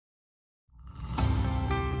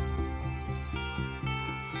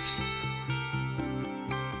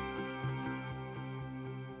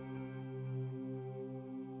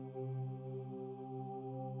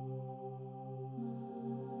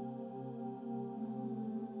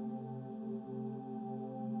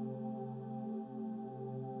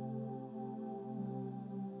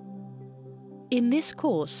In this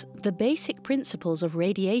course, the basic principles of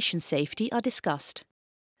radiation safety are discussed.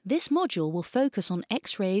 This module will focus on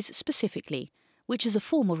X-rays specifically, which is a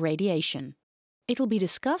form of radiation. It'll be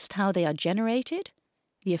discussed how they are generated,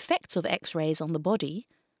 the effects of X-rays on the body,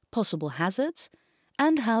 possible hazards,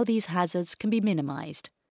 and how these hazards can be minimized.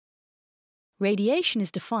 Radiation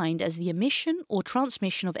is defined as the emission or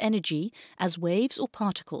transmission of energy as waves or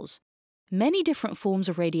particles. Many different forms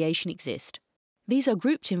of radiation exist. These are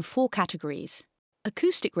grouped in 4 categories.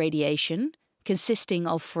 Acoustic radiation, consisting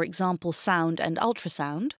of, for example, sound and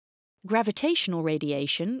ultrasound. Gravitational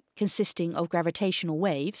radiation, consisting of gravitational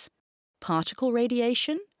waves. Particle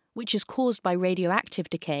radiation, which is caused by radioactive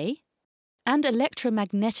decay. And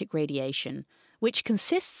electromagnetic radiation, which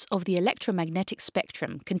consists of the electromagnetic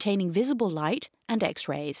spectrum containing visible light and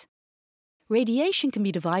X-rays. Radiation can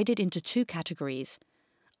be divided into 2 categories: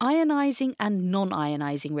 ionizing and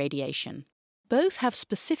non-ionizing radiation. Both have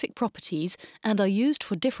specific properties and are used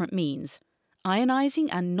for different means. Ionizing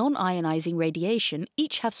and non-ionizing radiation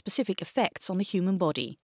each have specific effects on the human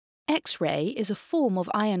body. X-ray is a form of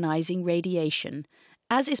ionizing radiation,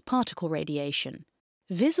 as is particle radiation.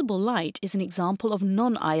 Visible light is an example of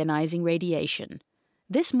non-ionizing radiation.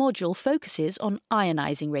 This module focuses on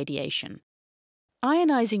ionizing radiation.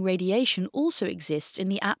 Ionizing radiation also exists in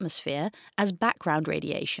the atmosphere as background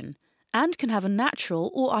radiation and can have a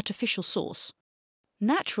natural or artificial source.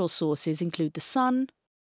 Natural sources include the sun,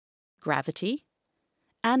 gravity,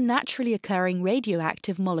 and naturally occurring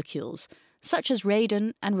radioactive molecules such as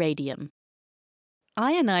radon and radium.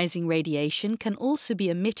 Ionizing radiation can also be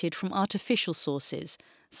emitted from artificial sources,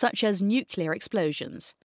 such as nuclear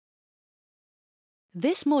explosions.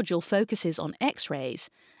 This module focuses on X-rays,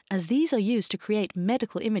 as these are used to create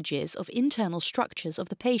medical images of internal structures of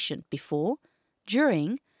the patient before,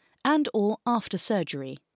 during, and/or after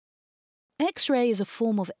surgery. X-ray is a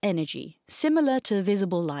form of energy, similar to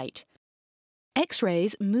visible light.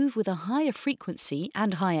 X-rays move with a higher frequency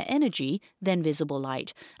and higher energy than visible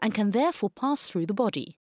light and can therefore pass through the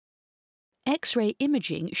body. X-ray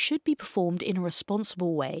imaging should be performed in a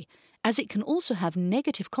responsible way, as it can also have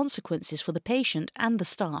negative consequences for the patient and the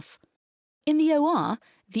staff. In the OR,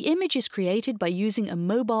 the image is created by using a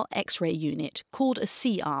mobile X-ray unit called a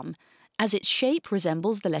C-arm, as its shape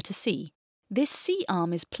resembles the letter C. This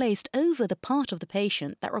C-arm is placed over the part of the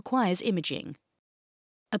patient that requires imaging.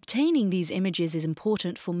 Obtaining these images is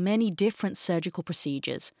important for many different surgical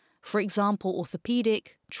procedures, for example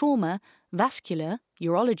orthopedic, trauma, vascular,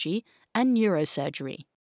 urology, and neurosurgery.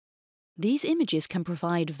 These images can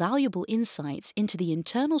provide valuable insights into the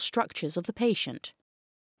internal structures of the patient.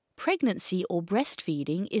 Pregnancy or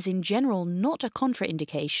breastfeeding is in general not a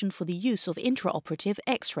contraindication for the use of intraoperative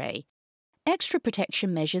X-ray. Extra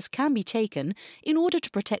protection measures can be taken in order to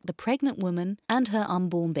protect the pregnant woman and her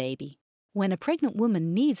unborn baby. When a pregnant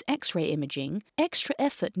woman needs X-ray imaging, extra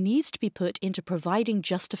effort needs to be put into providing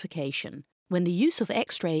justification. When the use of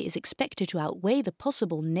X-ray is expected to outweigh the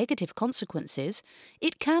possible negative consequences,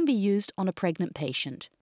 it can be used on a pregnant patient.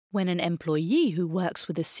 When an employee who works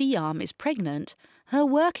with a C-arm is pregnant, her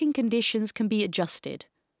working conditions can be adjusted.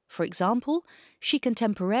 For example, she can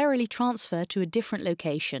temporarily transfer to a different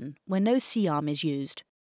location where no C-arm is used.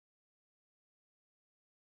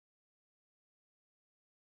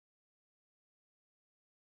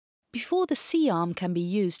 Before the C-arm can be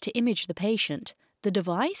used to image the patient, the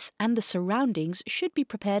device and the surroundings should be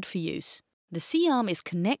prepared for use. The C-arm is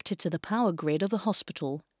connected to the power grid of the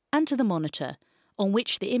hospital and to the monitor, on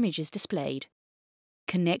which the image is displayed.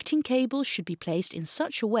 Connecting cables should be placed in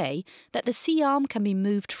such a way that the C-arm can be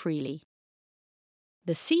moved freely.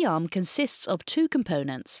 The C-arm consists of 2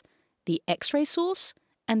 components, the X-ray source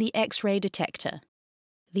and the X-ray detector.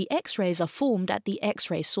 The X-rays are formed at the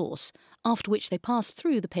X-ray source, after which they pass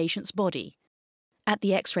through the patient's body. At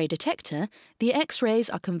the X-ray detector, the X-rays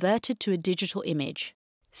are converted to a digital image.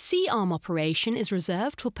 C-arm operation is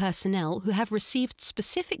reserved for personnel who have received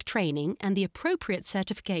specific training and the appropriate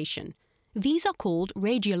certification. These are called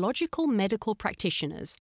radiological medical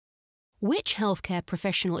practitioners. Which healthcare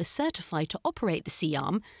professional is certified to operate the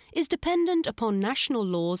C-arm is dependent upon national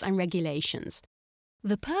laws and regulations.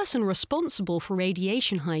 The person responsible for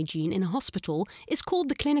radiation hygiene in a hospital is called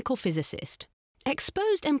the clinical physicist.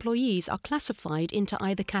 Exposed employees are classified into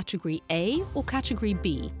either Category A or Category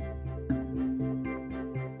B.